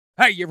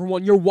Hey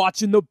everyone, you're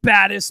watching the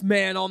baddest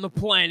man on the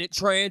planet,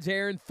 Trans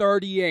Aaron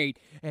 38.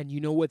 And you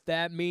know what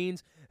that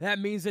means? That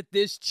means that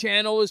this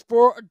channel is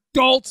for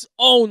adults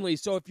only.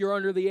 So if you're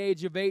under the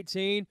age of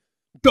 18,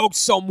 go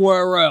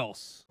somewhere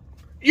else.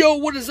 Yo,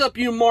 what is up,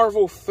 you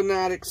Marvel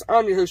fanatics?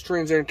 I'm your host,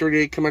 Trans Aaron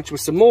 38, coming at you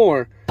with some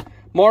more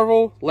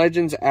Marvel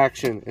Legends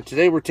action. And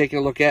today we're taking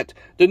a look at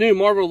the new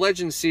Marvel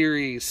Legends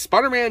series,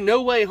 Spider-Man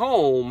No Way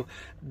Home,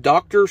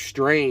 Doctor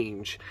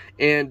Strange.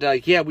 And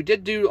yeah, we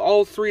did do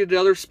all three of the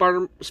other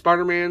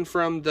Spider-Man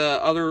from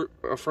the other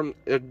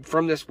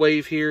from this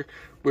wave here.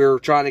 We're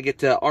trying to get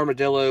the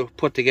Armadillo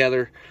put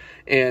together,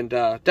 and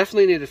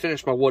definitely need to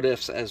finish my what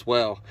ifs as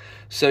well.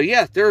 So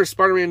yeah, there's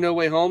Spider-Man No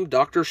Way Home,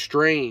 Doctor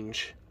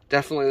Strange.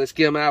 Definitely, let's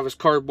get him out of his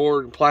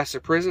cardboard and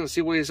plastic prison and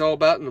see what he's all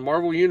about in the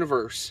Marvel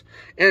Universe.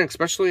 And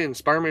especially in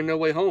Spider-Man No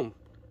Way Home.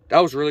 That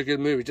was a really good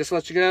movie. Just to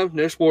let you know,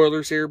 no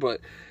spoilers here, but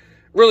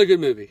really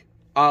good movie.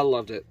 I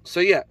loved it. So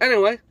yeah,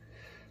 anyway,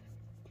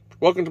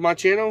 welcome to my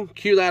channel.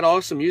 Cue that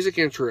awesome music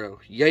intro.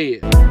 Yeah.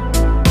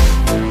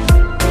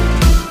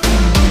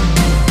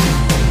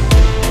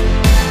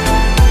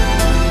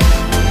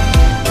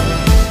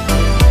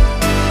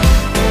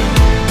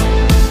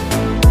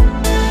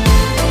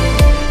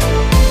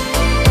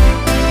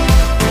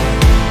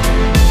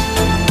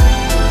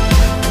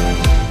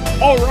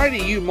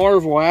 Alrighty, you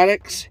Marvel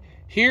addicts.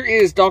 Here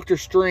is Doctor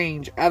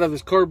Strange out of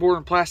his cardboard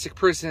and plastic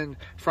prison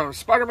from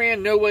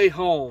Spider-Man No Way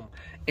Home.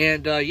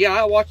 And yeah,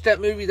 I watched that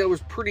movie. That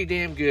was pretty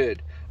damn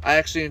good. I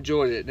actually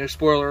enjoyed it. No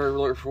spoiler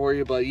alert for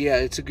you, but yeah,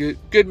 it's a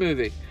good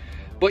movie.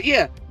 But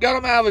yeah, got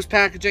him out of his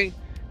packaging,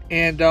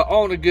 and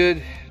all in the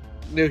good.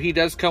 You know, he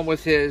does come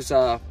with his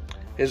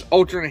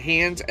alternate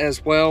hands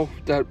as well.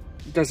 That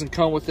doesn't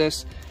come with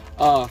this.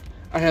 I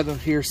have them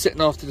here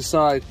sitting off to the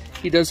side.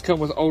 He does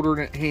come with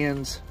alternate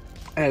hands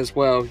as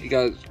well. You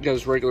got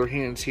his regular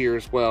hands here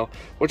as well,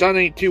 which I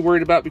ain't too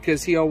worried about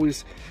because he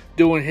always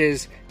doing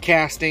his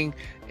casting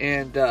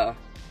and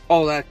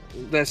all that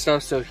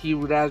stuff, so he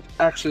would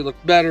actually look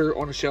better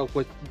on the shelf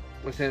with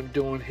him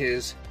doing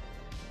his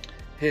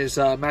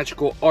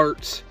magical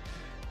arts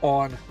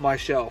on my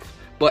shelf.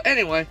 But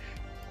anyway,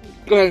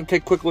 go ahead and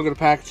take a quick look at the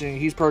packaging.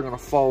 He's probably gonna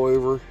fall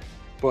over,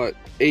 but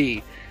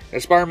hey,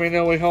 Spider-Man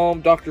No Way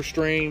Home, Doctor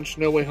Strange,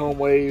 No Way Home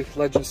Wave,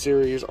 Legend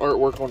Series,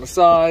 artwork on the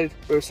side,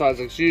 both sides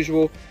as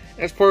usual.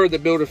 As part of the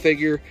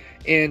Build-A-Figure,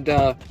 and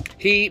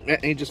he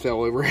just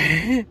fell over.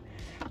 I've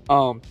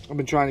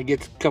been trying to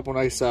get a couple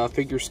nice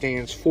figure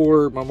stands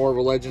for my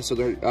Marvel Legends, so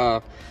they're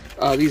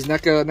these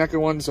NECA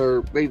ones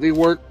are they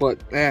work, but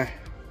I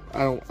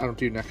don't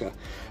do NECA.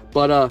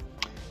 But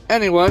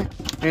anyway,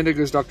 and there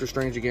goes Doctor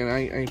Strange again.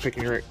 I ain't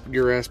picking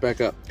your ass back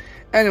up.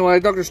 Anyway,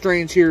 Doctor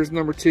Strange here is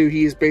number 2.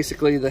 He is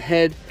basically the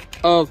head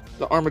of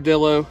the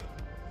Armadillo.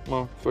 Come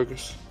on,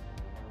 focus.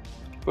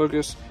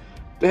 Focus.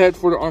 The head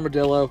for the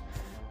Armadillo,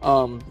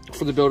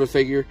 for the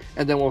Build-A-Figure.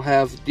 And then we'll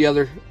have the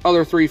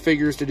other 3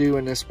 figures to do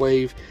in this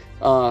wave.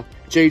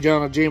 J.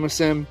 Jonah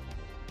Jameson,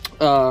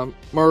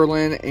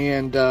 Merlin,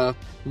 and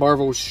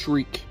Marvel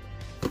Shriek.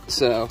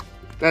 So,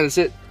 that is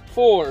it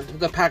for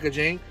the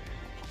packaging.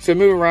 So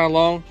moving right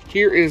along,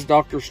 here is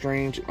Doctor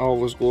Strange in all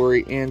of his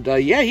glory, and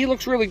yeah, he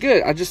looks really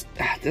good. I just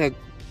the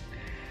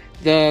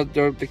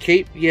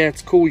cape, yeah,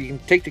 it's cool. You can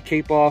take the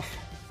cape off.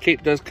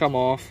 Cape does come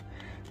off,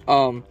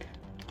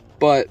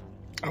 but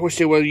I wish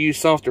they would use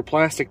softer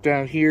plastic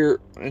down here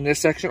in this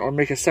section, or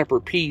make a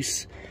separate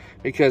piece,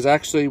 because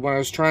actually when I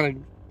was trying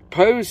to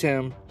pose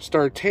him, it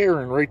started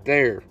tearing right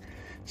there.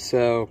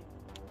 So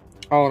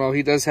I don't know.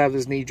 He does have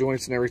his knee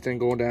joints and everything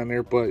going down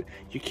there, but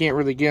you can't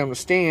really get him to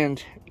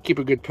stand, keep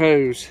a good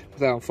pose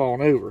without him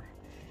falling over.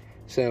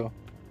 So,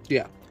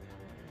 yeah.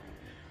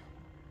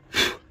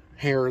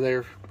 Hair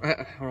there.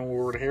 I don't know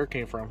where the hair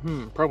came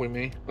from. Probably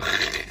me.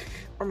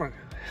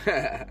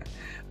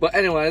 But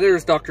anyway,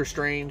 there's Doctor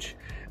Strange.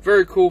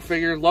 Very cool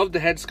figure. Love the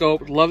head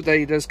sculpt. Love that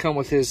he does come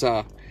with his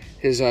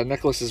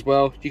necklace as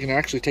well. You can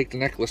actually take the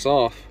necklace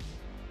off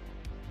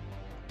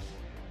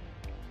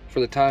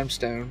for the Time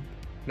Stone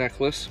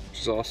necklace,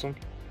 which is awesome.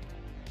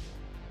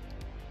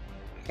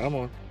 Come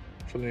on.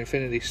 For the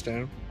Infinity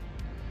Stone.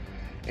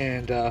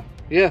 And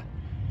yeah,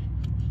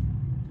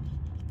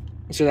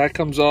 so that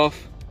comes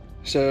off.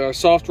 So a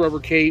soft rubber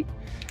cape,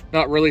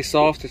 not really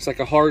soft, it's like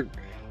a hard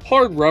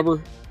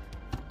rubber.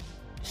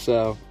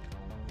 So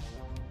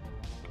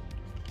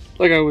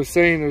like I was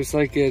saying,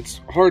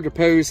 it's hard to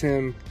pose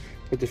him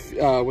with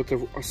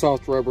the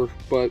soft rubber,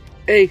 but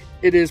hey,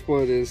 it is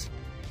what it is.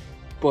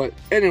 But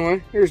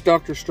anyway, here's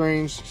Doctor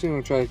Strange. So I'm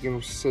gonna try to get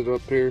him set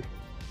up here.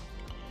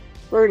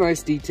 Very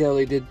nice detail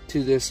they did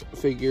to this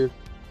figure.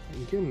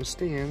 And get him to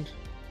stand.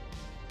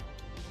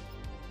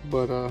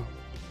 But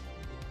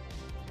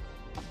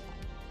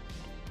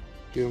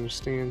get him to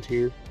stand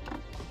here.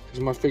 Because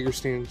my figure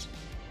stands,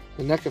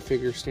 the NECA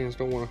figure stands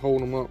don't want to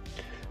hold him up.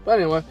 But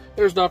anyway,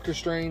 there's Doctor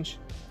Strange.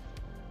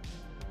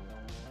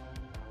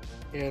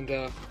 And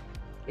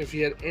if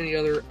you had any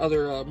other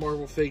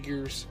Marvel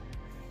figures,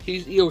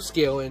 he'll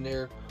scale in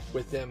there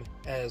with them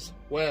as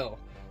well.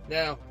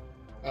 Now,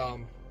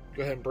 go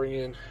ahead and bring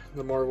in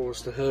the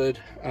Marvelous the hood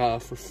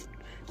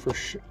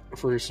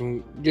for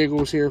some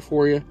giggles here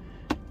for you.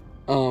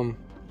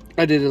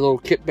 I did a little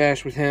kit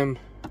bash with him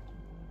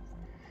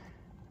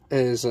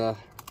as a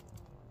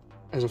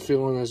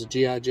feeling as a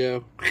G.I.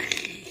 Joe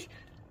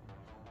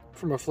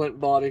from a Flint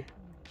body.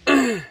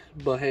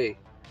 But hey,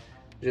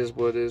 it is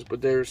what it is.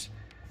 But there's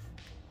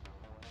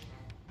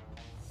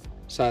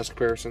size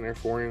comparison there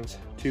for you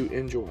to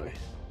enjoy.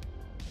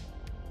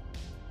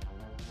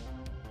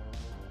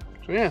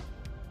 So yeah.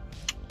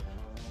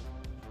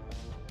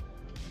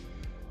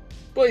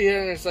 But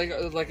yeah, it's like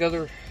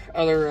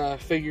other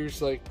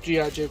figures like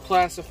G.I. Joe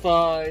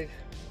Classified,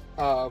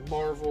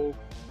 Marvel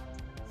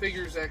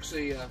figures.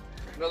 Actually,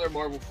 another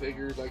Marvel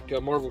figure like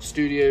Marvel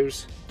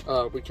Studios.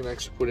 We can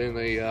actually put in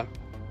a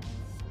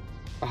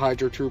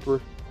Hydra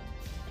Trooper,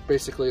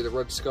 basically the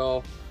Red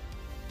Skull.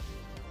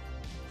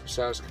 For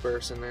size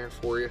comparison there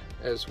for you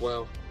as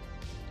well.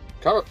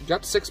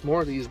 Got 6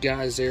 more of these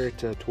guys there at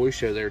the toy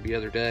show there the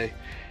other day,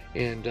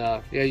 and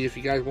yeah, if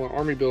you guys want to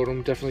army build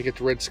them, definitely get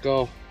the Red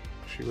Skull.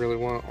 If you really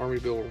want to army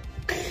build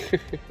them.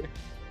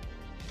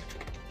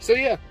 So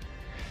yeah,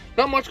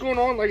 not much going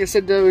on. Like I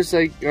said though, it's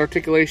like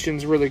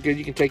articulation's really good.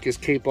 You can take his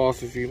cape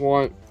off if you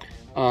want.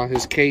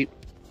 His cape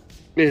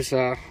is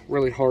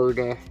really hard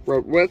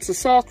rubber. Well, it's a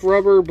soft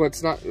rubber, but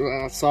it's not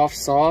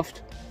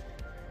soft.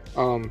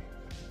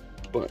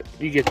 But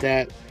you get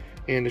that,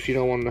 and if you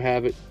don't want him to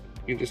have it,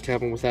 you just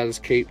have him without his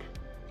cape.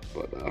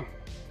 But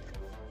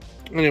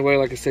anyway,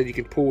 like I said, you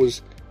can pull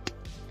his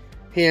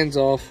hands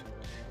off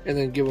and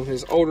then give him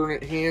his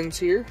alternate hands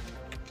here.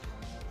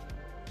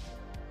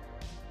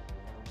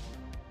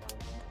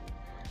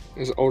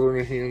 His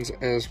alternate hands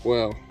as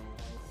well.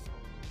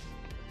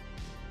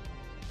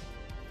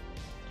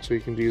 So you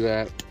can do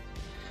that.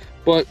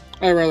 But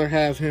I'd rather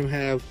have him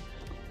have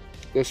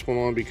this one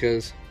on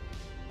because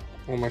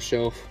on my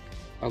shelf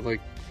I like,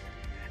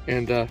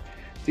 and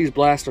these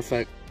blast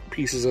effect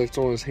pieces that's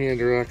on his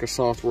hand are like a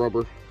soft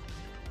rubber,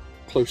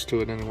 close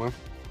to it anyway.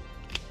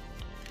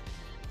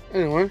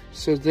 Anyway,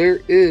 so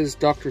there is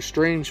Doctor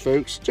Strange,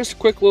 folks. Just a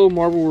quick little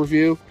Marvel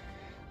review.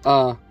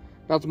 Not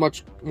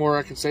much more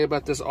I can say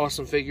about this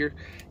awesome figure.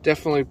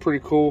 Definitely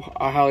pretty cool.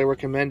 I highly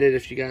recommend it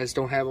if you guys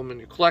don't have them in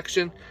your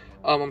collection.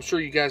 I'm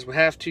sure you guys will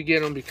have to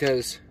get them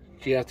because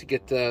you have to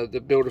get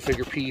the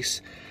Build-A-Figure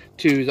piece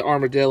to the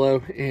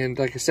armadillo. And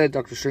like I said,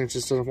 Doctor Strange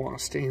just doesn't want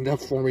to stand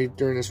up for me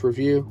during this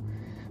review.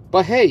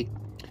 But hey,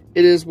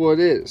 it is what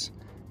it is.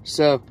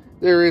 So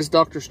there is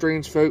Doctor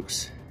Strange,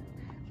 folks,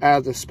 out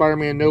of the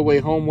Spider-Man No Way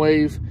Home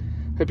wave.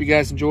 Hope you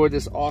guys enjoyed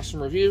this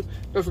awesome review.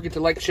 Don't forget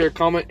to like, share,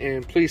 comment,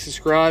 and please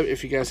subscribe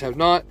if you guys have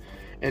not.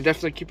 And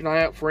definitely keep an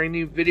eye out for any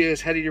new videos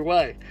headed your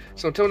way.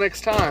 So until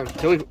next time,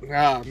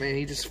 man,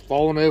 he just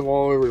falling over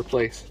all over the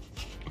place.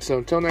 So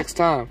until next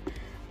time,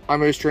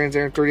 I'm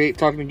Aaron38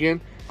 talking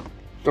again.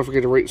 Don't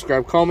forget to rate,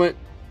 subscribe, comment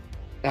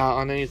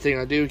on anything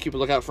I do. Keep a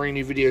lookout for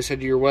any new videos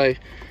headed your way.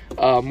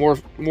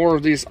 More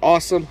of these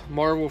awesome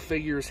Marvel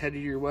figures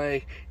headed your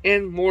way,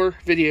 and more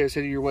videos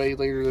headed your way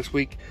later this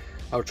week.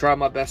 I'll try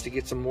my best to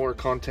get some more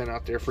content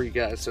out there for you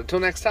guys. So until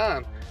next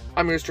time,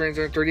 I'm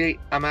Aaron38.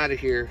 I'm out of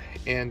here,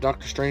 and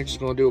Doctor Strange is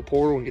going to do a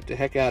portal and get the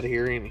heck out of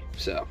here, ain't he?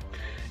 So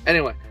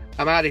anyway,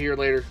 I'm out of here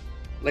later.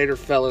 Later,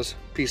 fellas.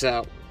 Peace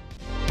out.